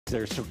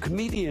there. So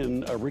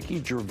comedian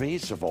Ricky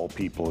Gervais, of all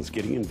people, is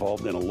getting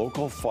involved in a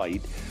local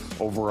fight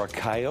over a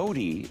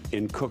coyote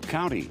in Cook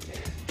County.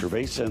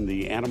 Gervais and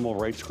the animal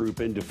rights group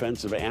In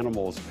Defense of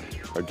Animals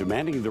are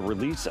demanding the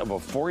release of a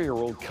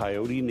 4-year-old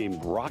coyote named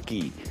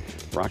Rocky.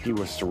 Rocky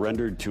was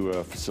surrendered to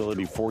a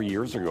facility 4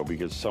 years ago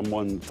because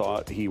someone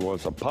thought he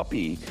was a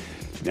puppy.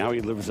 Now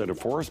he lives at a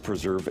forest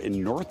preserve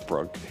in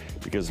Northbrook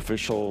because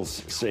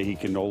officials say he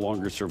can no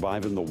longer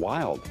survive in the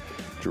wild.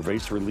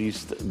 Gervais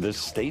released this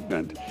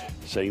statement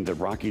saying that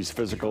Rocky's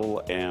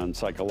physical and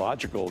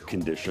psychological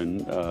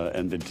condition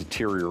and the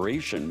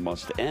deterioration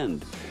must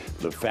end.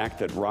 The fact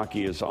that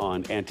Rocky is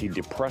on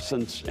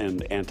antidepressants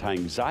and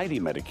anti-anxiety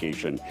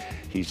medication,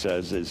 he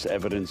says, is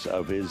evidence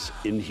of his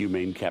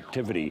inhumane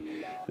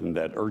captivity, and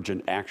that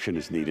urgent action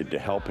is needed to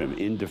help him.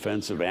 In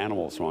Defense of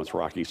Animals wants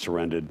Rocky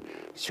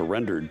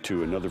surrendered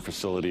to another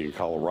facility in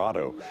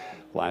Colorado.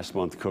 Last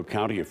month, Cook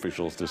County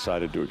officials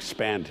decided to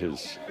expand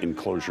his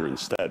enclosure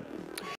instead.